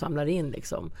kämpar och samlar in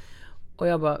liksom. Och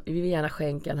jag bara, vi vill gärna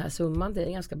skänka den här summan, det är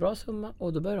en ganska bra summa.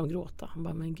 Och då började de gråta. Han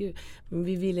bara, men gud, men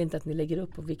vi vill inte att ni lägger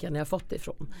upp på vilka ni har fått det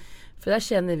ifrån. För där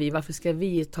känner vi, varför ska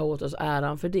vi ta åt oss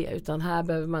äran för det? Utan här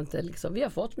behöver man inte liksom, vi har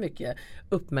fått mycket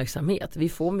uppmärksamhet, vi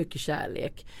får mycket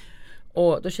kärlek.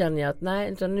 Och då känner jag att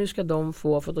nej, utan nu ska de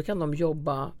få, för då kan de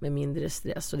jobba med mindre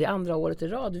stress. Och det är andra året i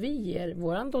rad vi ger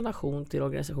våran donation till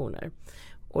organisationer.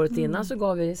 Året innan så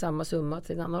gav vi samma summa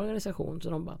till en annan organisation. Så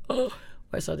de bara, åh!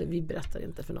 Och jag sa att vi berättar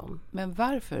inte för någon. Men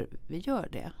varför vi gör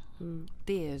det?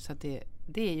 Det är så att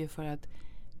det är ju för att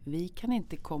vi kan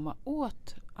inte komma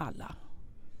åt alla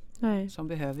som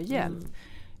behöver hjälp.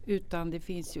 Utan det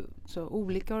finns ju så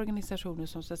olika organisationer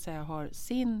som så att säga har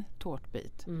sin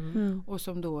tårtbit. Och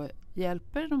som då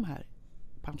hjälper de här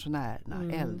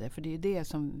pensionärerna, äldre. För det är ju det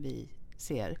som vi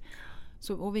ser.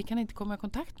 Och vi kan inte komma i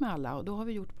kontakt med alla och då har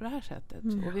vi gjort på det här sättet.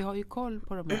 Och vi har ju koll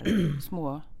på de här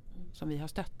små som vi har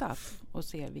stöttat och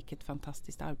ser vilket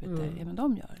fantastiskt arbete även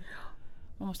de gör.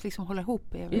 Man måste liksom hålla ihop.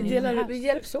 Vi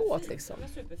hjälps åt liksom. Det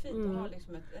är superfint att ha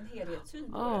liksom en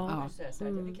helhetssyn på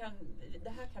det. Det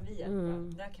här kan vi hjälpa.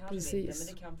 Det här kan vi inte, men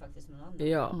det kan faktiskt någon annan.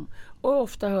 Ja. Och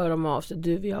ofta hör de av sig,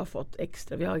 vi har fått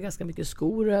extra. Vi har ganska mycket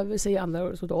skor över sig. Andra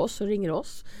hos oss och ringer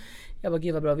oss. Jag bara,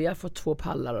 gud vad bra, vi har fått 2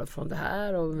 pallar från det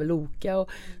här och Loka.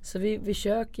 Så vi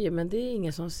köker ju, men det är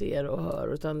ingen som ser och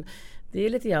hör. Utan det är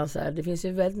lite grann så här, det finns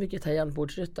ju väldigt mycket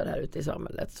tangentbordsryttare här ute i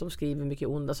samhället som skriver mycket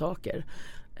onda saker.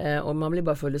 Och man blir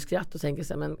bara full i skratt och tänker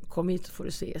så här, men kom hit så får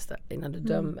du se innan du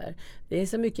dömer. Det är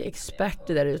så mycket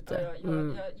experter där ute.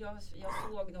 Jag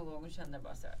såg någon gång och kände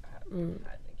bara så här,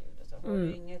 herregud. Och så har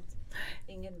du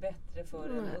inget bättre för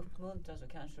en uppmuntran så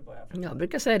kanske bara... Jag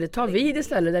brukar säga det, ta vid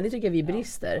istället där ni tycker vi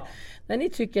brister. Ja. När ni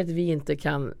tycker att vi inte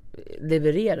kan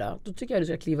leverera, då tycker jag att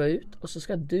du ska kliva ut och så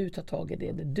ska du ta tag i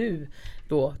det du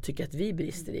då tycker att vi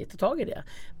brister i. Ta tag i det.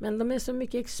 Men de är så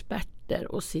mycket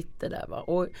experter och sitter där. Va?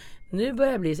 Och nu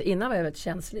börjar jag bli så, innan var jag väldigt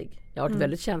känslig. Jag har varit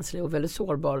väldigt känslig och väldigt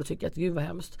sårbar och tycker att gud vad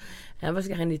hemskt. Även om jag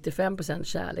ska ha 95%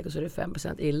 kärlek och så är det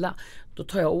 5% illa. Då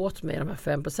tar jag åt mig de här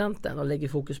 5% och lägger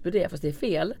fokus på det. Fast det är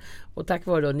fel. Och tack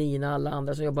vare då Nina och alla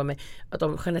andra som jobbar med att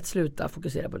de Jeanette slutar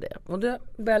fokusera på det. Och då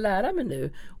börjar jag lära mig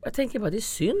nu. Och jag tänker bara det är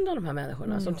synd om de här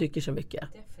människorna som tycker så mycket.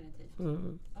 Definitivt.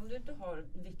 Om du inte har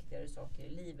viktigare saker i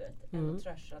livet än att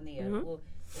trasha ner och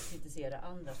kritisera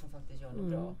andra som faktiskt gör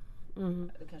något bra.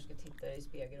 Du kanske ska titta i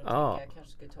spegeln och tänka, jag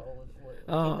kanske ska ta och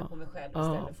titta på mig själv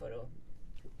istället för att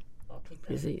titta.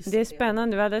 Precis. Det är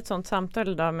spännande. Vi hade ett sånt samtal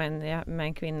idag med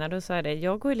en kvinna. Då sa det,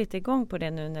 jag går lite igång på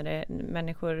det nu när det är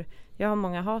människor, jag har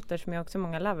många haters men jag har också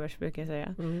många lovers brukar jag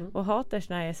säga. Och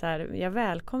hatersna är så här, jag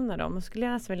välkomnar dem och skulle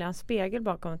jag nästan vilja ha en spegel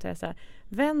bakom och säga så här,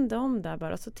 vänd om där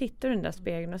bara så tittar du i den där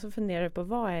spegeln och så funderar du på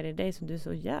vad är det i dig som du är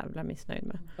så jävla missnöjd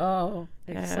med.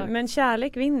 Exakt. Men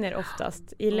kärlek vinner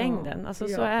oftast i längden. Alltså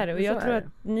så är det. Och jag tror att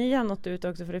ni har nått ut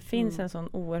också för det finns en sån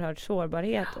oerhörd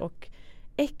sårbarhet och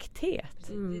äkthet.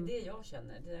 Det är det jag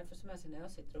känner. Det är därför som jag ser när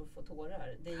jag sitter och får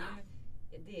tårar.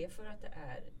 Det är för att det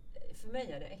är, för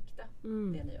mig är det äkta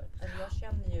det ni gör. Alltså jag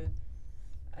känner ju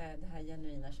den här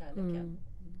genuina kärleken.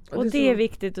 Och det är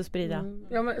viktigt att sprida.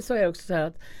 Ja, men så är det också så här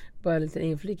att bara en liten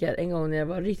inflik här. En gång när det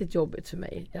var riktigt jobbigt för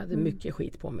mig, jag hade mycket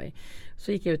skit på mig,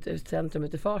 så gick jag ut i centrum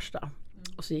ute i Farsta.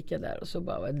 Och så gick jag där och så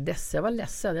bara jag var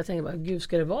ledsen. Jag tänkte bara, gud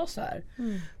ska det vara så här?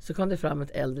 Så kom det fram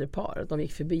ett äldre par. De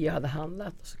gick förbi och hade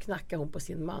handlat. Och så knackade hon på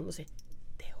sin man och sa,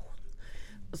 det är hon.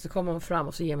 Och så kommer hon fram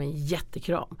och så ger mig en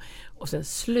jättekram. Och sen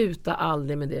sluta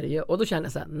aldrig med det du gör. Och då kände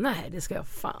jag så här, nej det ska jag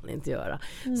fan inte göra.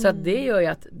 Så att det gör ju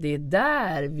att det är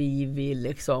där vi vill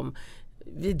liksom...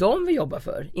 de vi jobbar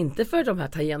för. Inte för de här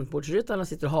tangentbordsryttarna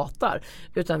sitter och hatar.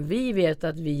 Utan vi vet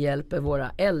att vi hjälper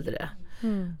våra äldre.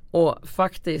 Och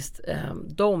faktiskt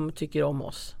de tycker om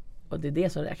oss och det är det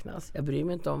som räknas. Jag bryr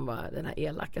mig inte om vad den här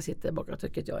elaka sitter bakom och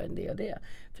tycker att jag är en det och det,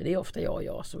 för det är ofta jag och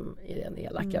jag som är den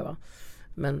elaka va?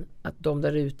 Men att de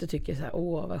där ute tycker så här,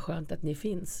 åh vad skönt att ni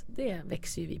finns, det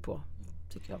växer ju vi på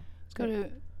tycker jag. Ska du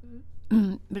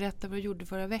berätta vad du gjorde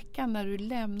förra veckan när du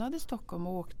lämnade Stockholm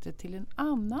och åkte till en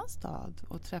annan stad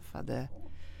och träffade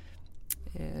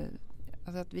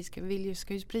alltså att vi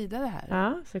ska ju sprida det här.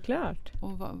 Ja, såklart.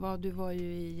 Och du var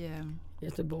ju i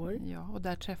Göteborg. Ja, och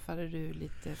där träffade du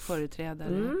lite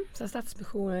företrädare. Så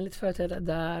Stadsmissionen, lite företrädare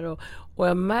där. Och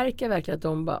jag märker verkligen att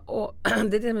de bara...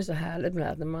 det är det som är så härligt med det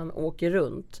här, när man åker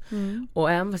runt.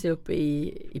 Och även fast jag är uppe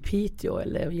i Piteå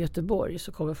eller Göteborg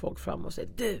så kommer folk fram och säger,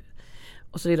 du!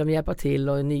 Och så vill de hjälpa till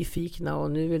och är nyfikna.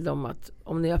 Och nu vill de att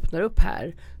om ni öppnar upp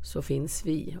här så finns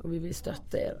vi. Och vi vill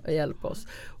stötta er och hjälpa oss.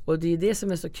 Och det är det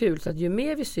som är så kul. Så att ju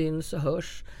mer vi syns och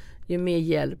hörs, ju mer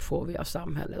hjälp får vi av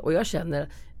samhället. Och jag känner,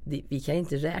 vi kan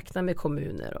inte räkna med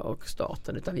kommuner och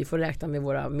staten. Utan vi får räkna med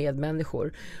våra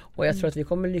medmänniskor. Och jag tror att vi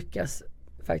kommer lyckas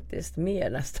faktiskt mer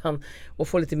nästan. Och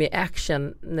få lite mer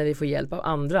action när vi får hjälp av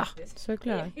andra.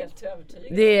 Såklart.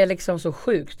 Det är liksom så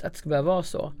sjukt att det ska behöva vara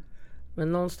så.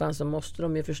 Men någonstans så måste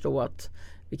de ju förstå att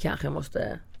vi kanske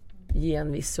måste ge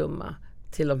en viss summa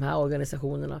till de här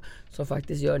organisationerna som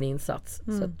faktiskt gör en insats.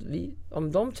 Så att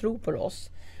om de tror på oss,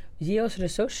 ge oss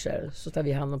resurser så tar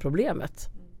vi hand om problemet.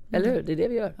 Eller hur? Det är det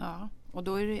vi gör. Ja, och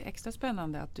då är det extra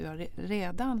spännande att du har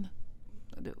redan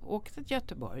åkt till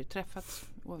Göteborg, träffat,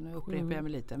 och nu upprepar jag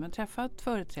mig lite, men träffat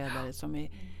företrädare som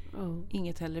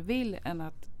inget hellre vill än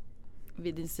att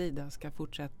vid din sida ska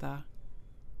fortsätta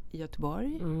i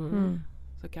Göteborg.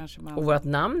 Så kanske man... Och vårt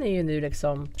namn är ju nu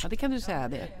liksom... Ja, det kan du säga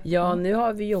det. Ja, nu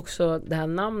har vi ju också det här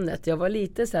namnet. Jag var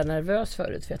lite så här nervös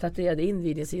förut för jag tatuerade in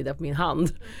VID:s sida på min hand.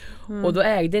 Och då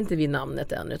ägde inte vi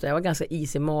namnet än utan jag var ganska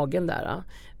is i magen där.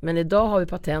 Men idag har vi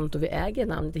patent och vi äger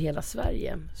namnet i hela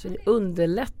Sverige. Så det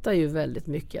underlättar ju väldigt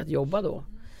mycket att jobba då.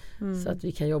 Så att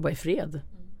vi kan jobba i fred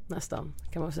nästan,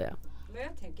 kan man säga. Men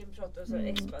jag tänker prata så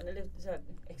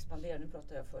expandera, nu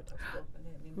pratar jag företagsgrupp, men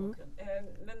det är min bakgrund.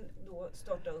 Men då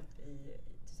starta upp i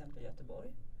till exempel Göteborg.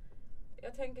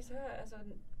 Jag tänker så här, alltså,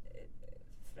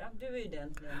 du är ju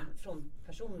egentligen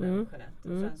frontpersonen Jeanette.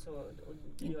 Och sen så,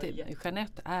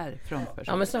 Jeanette är frontperson.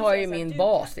 Ja, men så har jag ju min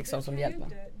bas liksom som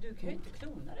hjälper. Du kan ju inte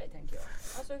klona dig, tänker jag.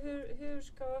 Alltså hur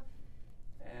ska...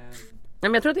 Ja,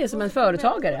 men jag tror att det är som en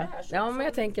företagare. Ja, men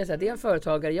jag tänker så här, det är en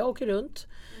företagare. Jag åker runt,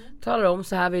 talar om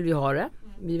så här vill vi ha det.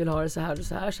 Vi vill ha det så här och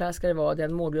så här. Så här ska det vara,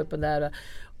 den målgruppen där.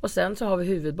 Och sen så har vi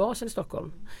huvudbasen i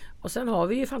Stockholm. Och sen har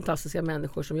vi ju fantastiska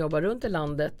människor som jobbar runt i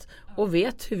landet och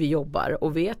vet hur vi jobbar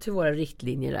och vet hur våra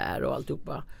riktlinjer är och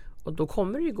alltihopa. Och då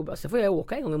kommer det ju gå bra. Så får jag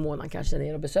åka en gång i månaden kanske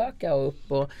ner och besöka och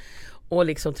upp och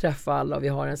liksom träffa alla och vi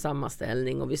har en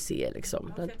sammanställning och vi ser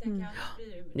liksom.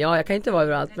 Ja, jag kan inte vara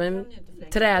överallt men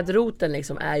trädroten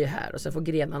liksom är ju här och sen får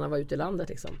grenarna vara ute i landet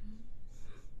liksom.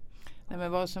 Nej,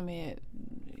 men vad som är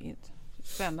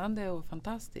spännande och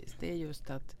fantastiskt det är just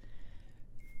att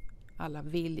alla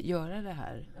vill göra det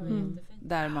här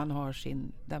där man har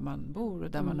där man bor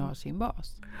och där man har sin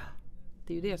bas.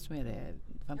 Det är ju det som är det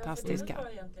fantastiska. Ja,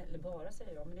 det egentligen, eller bara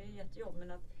säger jag, men det är jättejobb,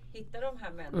 men att hitta de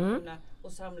här människorna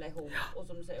och samla ihop och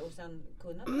som du säger, och sen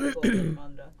kunna gå till de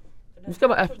andra. Vi ska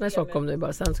bara öppna i Stockholm nu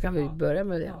bara, sen ska vi börja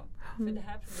med det. Ja, för det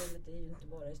här problemet är ju inte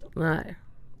bara i Stockholm. Nej.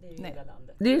 Det är ju hela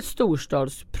landet. Det är ett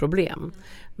storstadsproblem.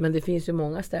 Men det finns ju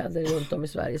många städer runt om i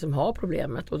Sverige som har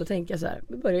problemet. Och då tänker jag så här,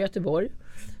 vi börjar i Göteborg.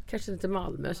 Kanske till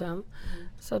Malmö sen.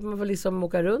 Så att man får liksom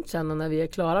åka runt sen och när vi är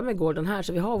klara med gården här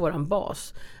så vi har våran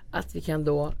bas. Att vi kan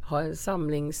då ha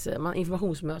en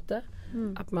informationsmöte.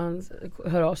 Att man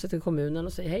hör av sig till kommunen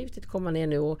och säger hej, vi komma ner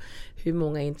nu och hur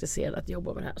många är intresserade att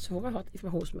jobba med det här. Så får man ha ett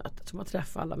informationsmöte så man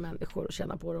träffar alla människor och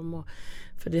känna på dem.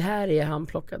 För det här är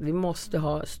handplockat. Vi måste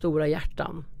ha stora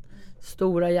hjärtan.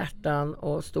 Stora hjärtan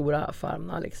och stora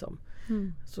famnar liksom.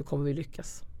 Så kommer vi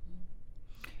lyckas.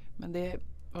 Men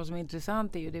vad som är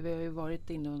intressant är ju det vi har ju varit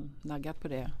inne och naggat på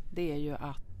det. Det är ju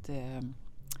att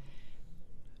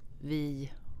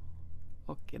vi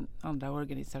och andra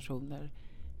organisationer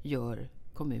gör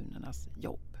kommunernas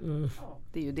jobb.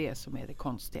 Det är ju det som är det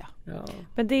konstiga. Ja.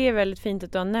 Men det är väldigt fint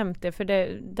att du har nämnt det, för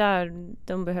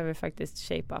de behöver faktiskt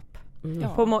shape up.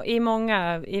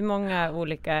 I många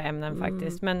olika ämnen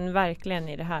faktiskt, men verkligen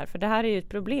i det här. För det här är ju ett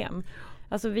problem.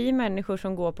 Alltså vi människor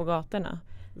som går på gatorna,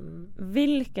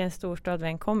 vilken storstad vi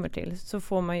än kommer till så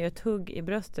får man ju ett hugg i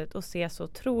bröstet och ser så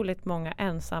otroligt många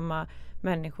ensamma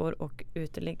människor och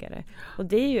uteliggare. Och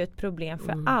det är ju ett problem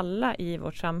för alla i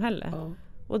vårt samhälle.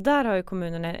 Och där har ju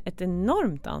kommunerna ett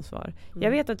enormt ansvar.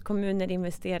 Jag vet att kommuner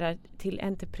investerar till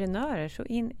entreprenörer så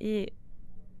in i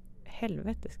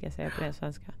helvete ska jag säga på den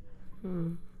svenska.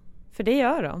 För det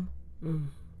gör de.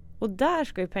 Och där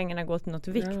ska ju pengarna gå till något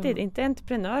viktigt. Inte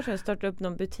entreprenörer som startar upp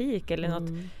någon butik eller något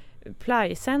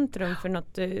plajcentrum för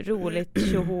något roligt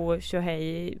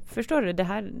tjohej. Förstår du?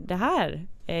 Det här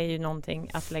är ju någonting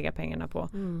att lägga pengarna på.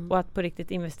 Och att på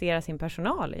riktigt investera sin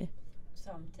personal i.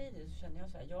 Samtidigt så känner jag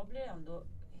så här, jag blir ändå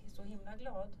så himla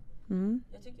glad.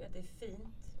 Jag tycker att det är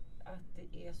fint att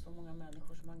det är så många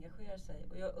människor som engagerar sig.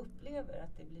 Och jag upplever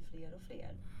att det blir fler och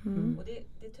fler. Och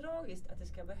det är tragiskt att det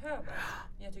ska behövas.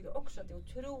 Men jag tycker också att det är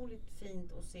otroligt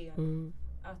fint att se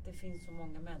att det finns så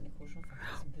många människor som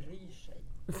faktiskt bryr sig.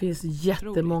 Det finns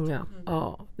jättemånga.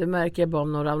 Ja, det märker jag bara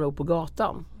om någon ramlar upp på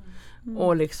gatan.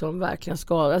 Och liksom verkligen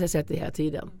skadar. Jag har sett det hela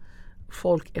tiden.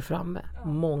 Folk är framme.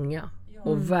 Många.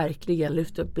 Och verkligen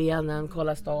lyfta upp benen,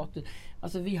 kolla status.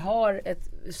 Alltså vi har ett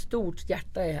stort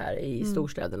hjärta här i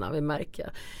storstäderna. Vi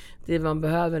märker. Det man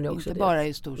behöver nu också. Inte bara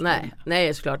i storstäderna.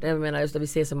 Nej, såklart. Jag menar just att vi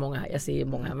ser så många här. Jag ser ju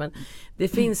många här. Men det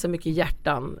finns så mycket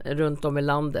hjärtan runt om i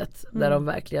landet. Där de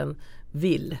verkligen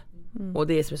vill. Och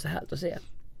det är så härligt att se.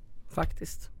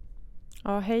 Faktiskt.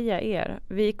 Ja, heja er.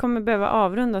 Vi kommer behöva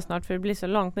avrunda snart för det blir så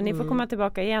långt. Men ni får komma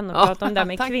tillbaka igen och prata om det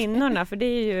med kvinnorna. För det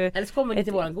är ju... Eller så kommer ni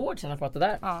till våran gård sen och prata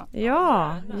där.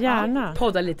 Ja, gärna.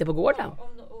 Podda lite på gården.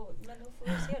 Men då får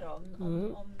vi se då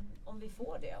om vi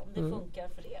får det. Om det funkar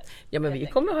för er. Ja, men vi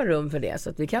kommer ha rum för det. Så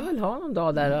att vi kan väl ha någon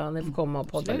dag där ni får komma och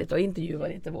podda lite. Och intervjua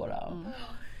lite våra.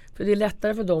 För det är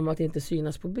lättare för dem att inte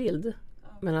synas på bild.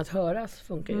 Men att höras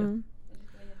funkar ju.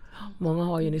 Många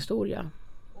har ju en historia.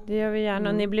 Det gör vi gärna.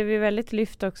 Och ni blev ju väldigt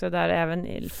lyft också där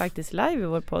även faktiskt live i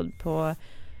vår podd på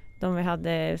de vi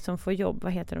hade som får jobb.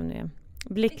 Vad heter de nu?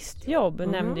 blixtjobb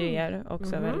nämnde ju er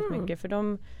också väldigt mycket. För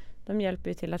de hjälper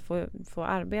ju till att få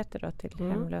arbete då till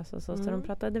hemlösa och så. Så de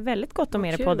pratade väldigt gott om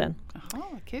er i podden. Jaha,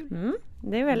 vad kul.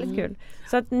 Det är väldigt kul.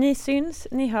 Så att ni syns,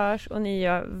 ni hörs och ni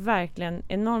gör verkligen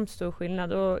enormt stor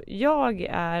skillnad. Och jag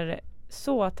är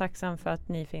så tacksam för att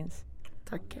ni finns.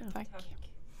 Tack.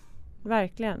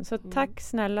 Verkligen. Så tack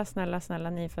snälla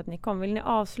ni för att ni kom. Vill ni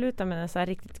avsluta med en så här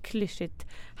riktigt klyschigt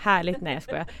härligt? Nej, jag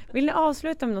skojar. Vill ni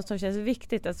avsluta med något som känns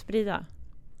viktigt att sprida?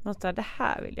 Något där, det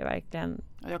här vill jag verkligen.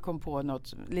 Jag kom på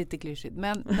något lite klyschigt.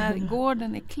 Men när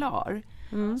gården är klar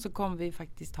så kommer vi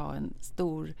faktiskt ha en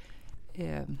stor,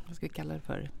 vad ska vi kalla det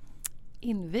för,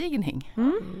 invigning.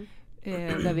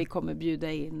 Där vi kommer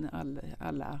bjuda in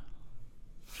alla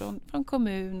från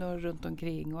kommun och runt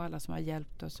omkring och alla som har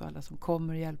hjälpt oss och alla som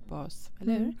kommer hjälpa oss,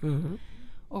 eller hur?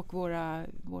 Och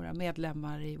våra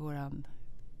medlemmar i våran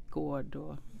gård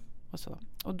och så.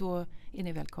 Och då är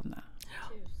ni välkomna.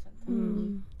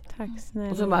 Tack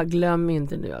snälla. Och så bara glöm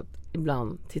inte nu att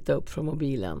ibland titta upp från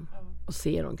mobilen och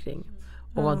se er omkring.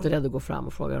 Och var inte rädd att gå fram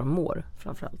och fråga hur de mår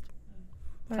framförallt.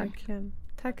 Verkligen.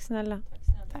 Tack snälla.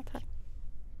 Tack.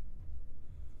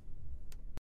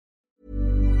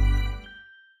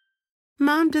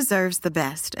 Mom deserves the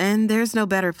best, and there's no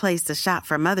better place to shop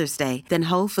for Mother's Day than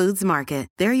Whole Foods Market.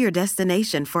 They're your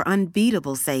destination for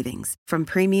unbeatable savings, from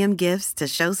premium gifts to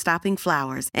show-stopping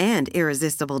flowers and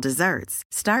irresistible desserts.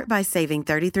 Start by saving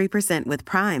 33% with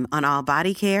Prime on all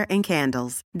body care and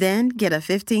candles. Then get a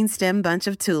 15-stem bunch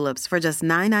of tulips for just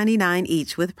 $9.99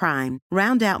 each with Prime.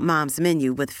 Round out Mom's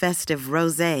menu with festive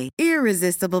rosé,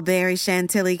 irresistible berry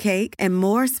chantilly cake, and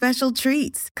more special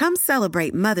treats. Come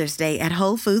celebrate Mother's Day at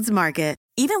Whole Foods Market.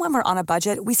 Even when we're on a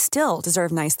budget, we still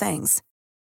deserve nice things.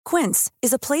 Quince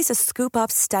is a place to scoop up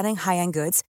stunning high-end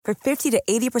goods for 50 to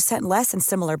 80% less than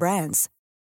similar brands.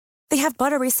 They have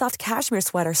buttery soft cashmere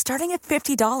sweaters starting at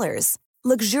 $50,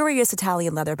 luxurious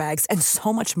Italian leather bags, and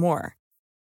so much more.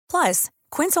 Plus,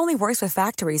 Quince only works with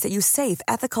factories that use safe,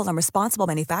 ethical, and responsible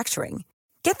manufacturing.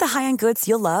 Get the high-end goods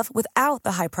you'll love without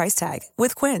the high price tag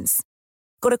with Quince.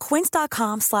 Go to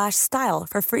quince.com/style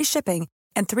for free shipping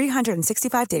and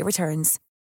 365-day returns.